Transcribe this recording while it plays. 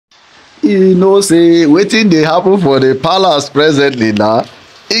You know say wetin dey happen for the palace presently na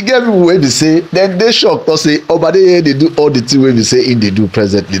e get people wey be say dem dey shocked to say Obadeye dey do all the thing wey be say im dey do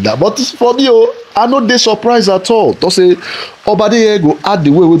presently na, but for me o I no dey surprised at all to say Obadeye go act the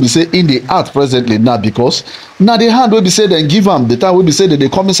way wey be say im dey act presently now, because na the hand wey be say dem give am the time wey be say dem dey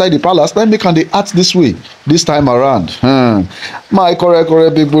come inside the palace na make am dey act this way this time around. My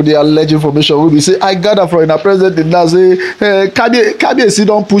correct people, the alleged information wey be say I gather from una presently now say KABIESI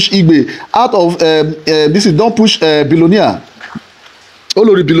don push Igbe out of this is don push billionaire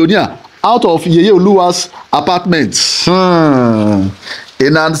Olori billionaire out of Yeye Oluwa's apartment.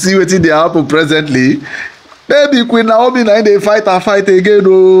 And see wetin dey happen presently. Maybe Queen Naomi na dey fight again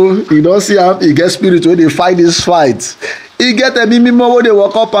o. You don see am, e get spirit wey dey fight this fight. E get a mimimo wey dey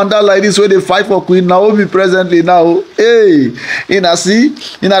walk up and down like this wey dey fight for Queen Naomi presently now. Hey, una see,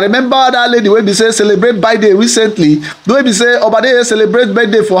 una remember that lady wey be say celebrate birthday recently? Wey be say Obadeye celebrate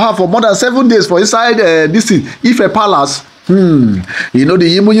birthday for her for more than 7 days for inside this thing Ife Palace. You know the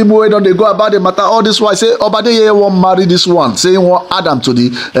yimu wey don dey go about the matter all this while say Obadeye wan marry this one, say he wan add am to the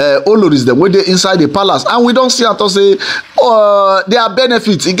Oloris dem wey dey inside the palace, and we don see am to say there are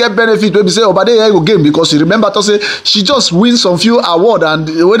benefits. E get benefit wey be say Obadeye go gain, because you remember to say she just win some few award and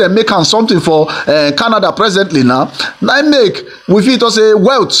wey dem make am something for Canada presently now. Na make we fit to say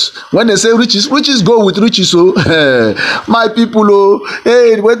wealth, when they say riches go with riches. So my people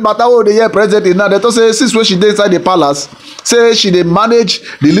hey, wait matter what they hear presently now, they to say since when she dey inside the palace, say she dey manage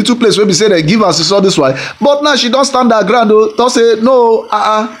the little place wey be say dem give her since all this while, but now she don stand her ground to say no.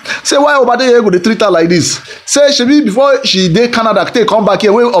 Say why Obadeye go dey treat her like this? Say shebi before she dey Canada take come back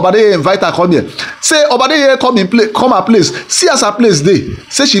here wey Obadeye invite her come here, say Obadeye come her place, see as her place dey,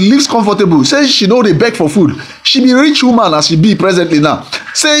 say she lives comfortable, say she no dey beg for food, she be rich woman as she be presently now.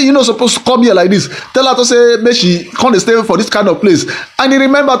 Say you no suppose come here like this, tell her to say make she come dey stay for this kind of place. And you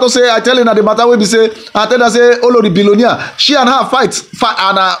remember to say I tell her the matter wey be say I tell her say Olori billionaire, she and her fight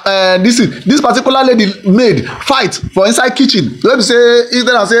and this particular lady maid fight for inside kitchen. Wey be say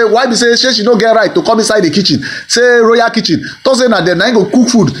instead of say why be say she no get right to come inside the kitchen, say royal kitchen, to say na dem na go cook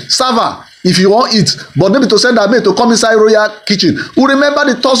food serve her if you wan eat, but maybe to send her maid to come inside royal kitchen. We remember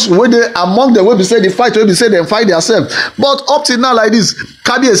the tussle wey dey among them wey be say the fight wey be say dem fight themselves. But up till now like this,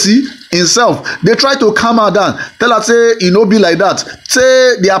 KABIESI himself dey try to calm her down, tell her say e no be like that.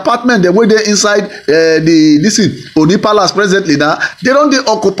 Say the apartment dem wey dey inside the Ooni palace presently now, they don dey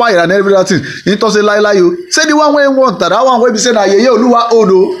occupied and everything. He talk say lie o, say the one wey he want, that one wey be say na Yeye Oluwa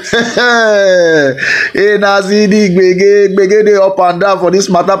own o. Na see the gbege dey up and down for this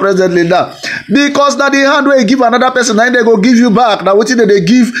matter presently now, because na the hand wey give another person na they go give you back. Na wetin dey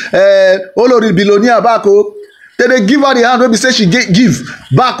give Olori billionaire back o. They give her the hand wey be say she give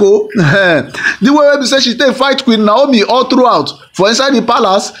back the way wey be say she take fight Queen Naomi all throughout for inside the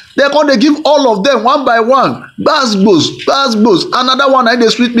palace, they come dey give all of them one by one gbas. Another one na dey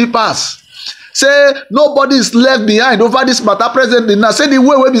sweet me pass. Say nobody is left behind over this matter presently now. Say the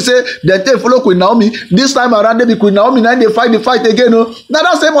way wey be say dem take follow Queen Naomi this time around, maybe Queen Naomi na dey fight the fight again o. Na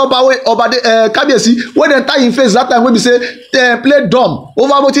that same KABIESI wey dem tie him face that time wey be say dem play dumb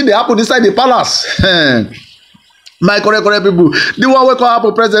over wetin dey happen inside the palace. My correct people, the one wey come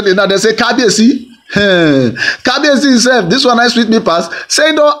happen presently now, they say KABIESI himself, this one nice sweet me pass, say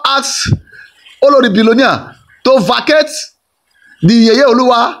he don ask Olori billionaire to vacate the Yeye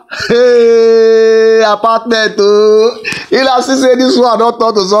Oluwa apartment o. He na see say this one don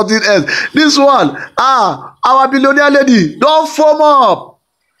turn to something else. This one our billionaire lady don form up.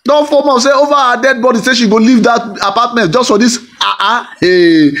 Say over her dead body, say she go leave that apartment just for this.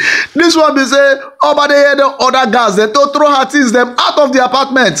 This one be say Obadeye the other guys dem to throw her things them out of the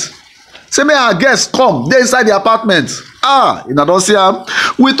apartment. Say may her guests come dey inside the apartment. Una don see am.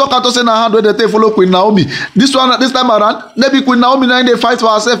 We talk am to say na hand wey dey take follow Queen Naomi. This time around, maybe Queen Naomi na dey fight for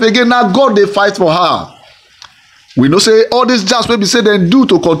herself again. Na God dey fight for her. We know say all these jazz wey be say dem do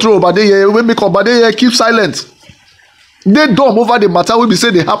to control Obadeye, wey make Obadeye keep silent. They dumb over the matter wey be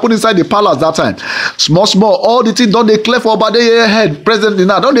say dey happen inside the palace that time. Small all the thing don dey clear for Obadeye head presently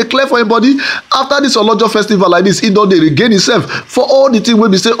now, don dey clear for him body. After this Olojo festival like this, he don dey regain himself for all the thing wey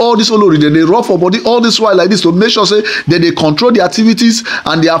be say all this Olori dem dey rub for body all this while like this to make sure say dem dey control the activities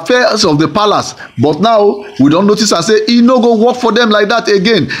and the affairs of the palace. But now we don notice am say e no go work for them like that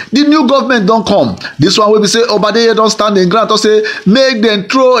again. The new government don come. This one wey be say Obadeye don stand im ground to say make dem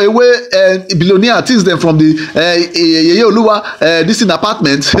throw away billionaire things dem from the Yeye Oluwa this in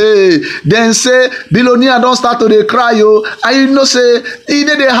apartment, hey, then say billionaire don start to dey cry o, and you know say e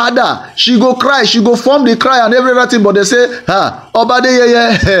dey harder, she go cry, she go form the cry and everything, but they say Obade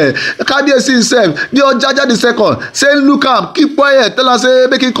Yeye Kabiesi himself the Ojaja the second say look am, keep quiet, tell am say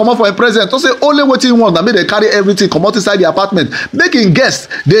make him comot for him present, to say only wetin he want na make dem carry everything comot inside the apartment, make him guest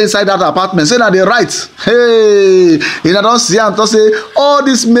dey inside that apartment, say na the right. Hey, una don see am, to say all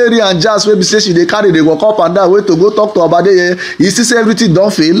this Mary and Jazz wey be say she dey carry dey walk up and down wey to go talk to Obade Yeye, you see say everything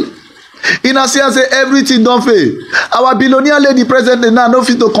don fail. Una see am say everything don fail. Our billionaire lady presently now no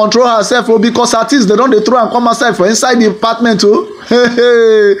fit to control herself because her things dey don dey throw am come outside for inside the apartment o.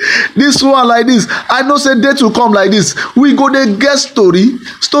 This one like this, I know say day to come like this, we go dey get story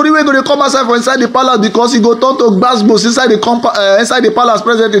wey go dey come outside for inside the palace, because e go turn to gbasgbos inside the palace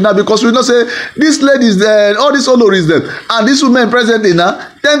presently now, because we know say these ladies all these oloris dem and these women presently now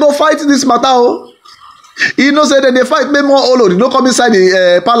dem go fight this matter o. You know say dem dey fight make more olori no come inside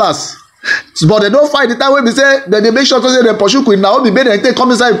the palace, but dem don fight the time wey be say dem dey make sure say dem pursue Queen Naomi make dem take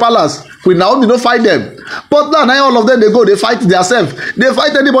come inside the palace. Queen Naomi no fight dem, but now all of them dey go dey fight themselves, dey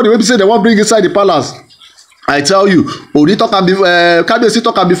fight anybody wey be say dem wan bring inside the palace. I tell you, Ooni talk am before, Kabiesi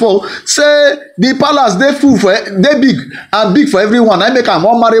talk am before, say the palace dey full for dey big and big for everyone. I make am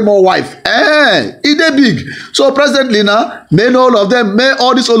wan marry more wife. E dey big. So presently now, may all of them, may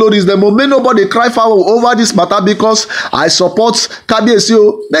all these oloris dem, may nobody cry foul over this matter, because I support Kabiesi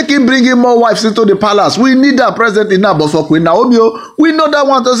o, make him bring in more wives into the palace. We need that presently now, but for Queen Naomi o, we know that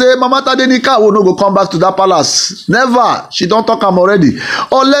one to say Mama Tadenika will no go come back to that palace. Never. She don talk am already.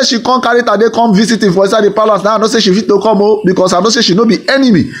 Unless she come carry Tade come visit him for inside the palace. Now I know say she fit to come o, because I know say she no be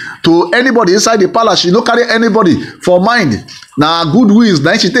enemy to anybody inside the palace. She no carry anybody for mind. Na good wins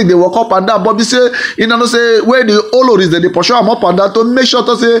na she take dey walk up and down, but be say you know say where the oloris dey pursue am up and down to make sure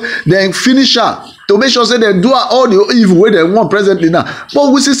to say dem finish her, to make sure say dem do all the evil wey dem want presently now.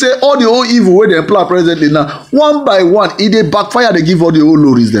 But we see say all the whole evil wey dem plan presently now, one by one e dey backfire, dey give all the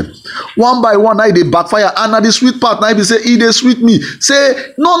oloris dem one by one. Now e dey backfire, and na the sweet part na be say e dey sweet me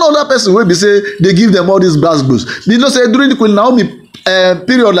say no other person wey be say dey give dem all these gbas. You know say during the Queen Naomi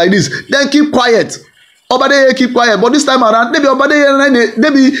period like this, dem keep quiet. Obade Yeye keep quiet, but this time around, maybe Obade Yeye,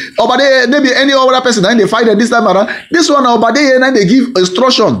 maybe any other person na dey fight them this time around. This one na Obade Yeye na dey give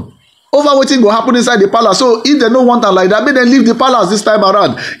instruction over wetin go happen inside the palace. So if dem no want am like that, make dem leave the palace this time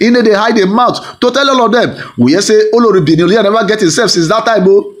around. E no dey hide im mouth to tell all of them. We hear say Olori billionaire never get himself since that time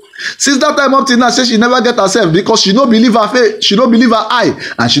o. Since that time up till now, say she never get herself, because she no believe her faith, she no believe her eye,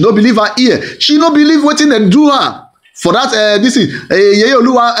 and she no believe her ear. She no believe wetin dem do her. For that this is Yeye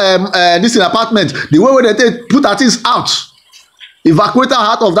Oluwa this in apartment, the way wey dem take put her things out, evacuate her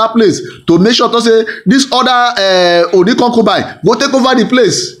out of that place, to make sure to say this other Ooni concubine go take over the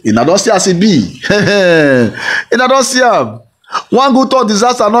place. Una don see as e be. Una don see am. One good thought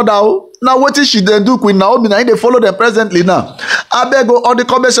disaster another o. Now wetin she dey do Queen Naomi na dey follow them presently now. Abeg o, on the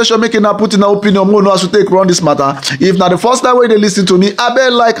comment section make una put una opinion, mo know as to take run this matter. If na the first time wey dey lis ten to me,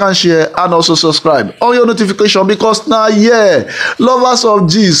 abeg like and share and also subscribe on your notification, because na lovers of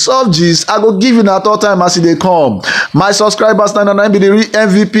gist I go give una at all time as e dey come. My subscribers na be the real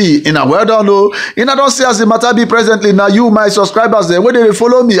MVP. Una well done o. Una don see as the matter be presently. Na you my subscribers dem wey dey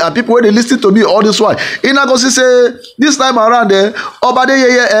follow me and people wey dey lis ten to me all this while. Una go see say this time around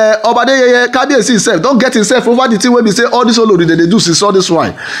Obade Yeye Kabiesi himself don get himself over the thing wey be say all this olori dey do since all this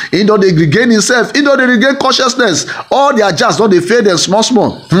while. He don dey regain himself, he don dey regain consciousness. All their jazz don dey fail them small.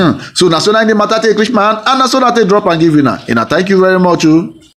 So na so na the matter take reach my hand, and na so na take drop and give una. Thank you very much o.